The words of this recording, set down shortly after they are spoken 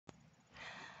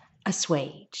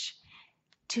Assuage,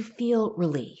 to feel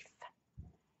relief,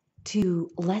 to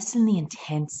lessen the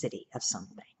intensity of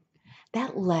something.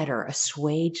 That letter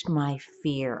assuaged my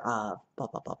fear of blah,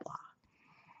 blah, blah, blah.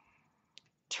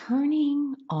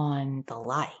 Turning on the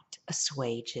light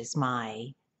assuages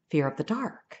my fear of the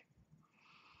dark.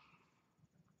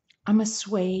 I'm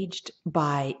assuaged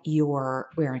by your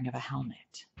wearing of a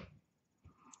helmet.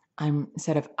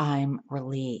 Instead of I'm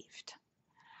relieved.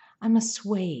 I'm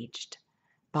assuaged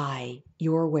by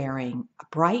your wearing a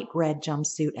bright red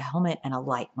jumpsuit, a helmet, and a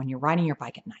light when you're riding your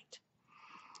bike at night.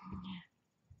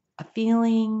 A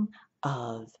feeling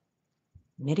of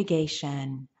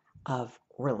mitigation, of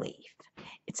relief.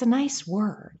 It's a nice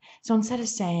word. So instead of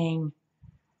saying,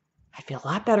 I feel a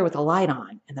lot better with the light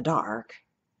on in the dark,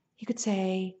 you could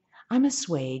say, I'm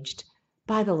assuaged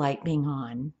by the light being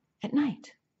on at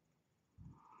night.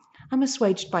 I'm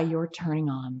assuaged by your turning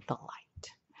on the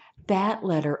light. That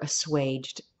letter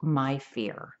assuaged my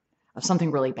fear of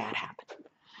something really bad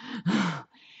happening.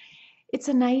 It's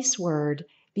a nice word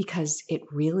because it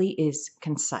really is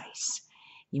concise.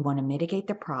 You want to mitigate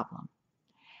the problem.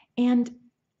 And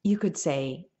you could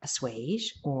say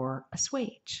assuage or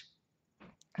assuage.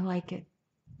 I like it,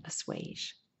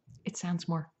 assuage. It sounds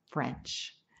more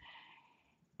French.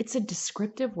 It's a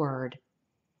descriptive word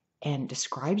and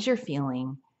describes your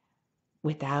feeling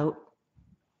without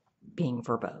being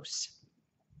verbose.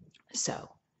 So,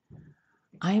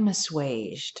 I am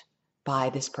assuaged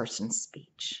by this person's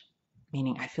speech,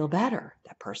 meaning I feel better.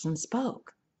 That person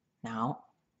spoke. Now,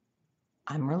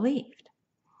 I'm relieved.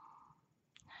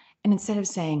 And instead of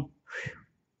saying,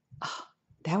 oh,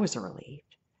 that was a relief,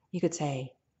 you could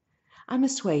say, I'm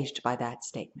assuaged by that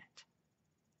statement.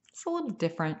 It's a little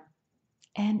different,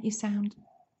 and you sound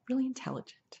really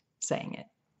intelligent saying it.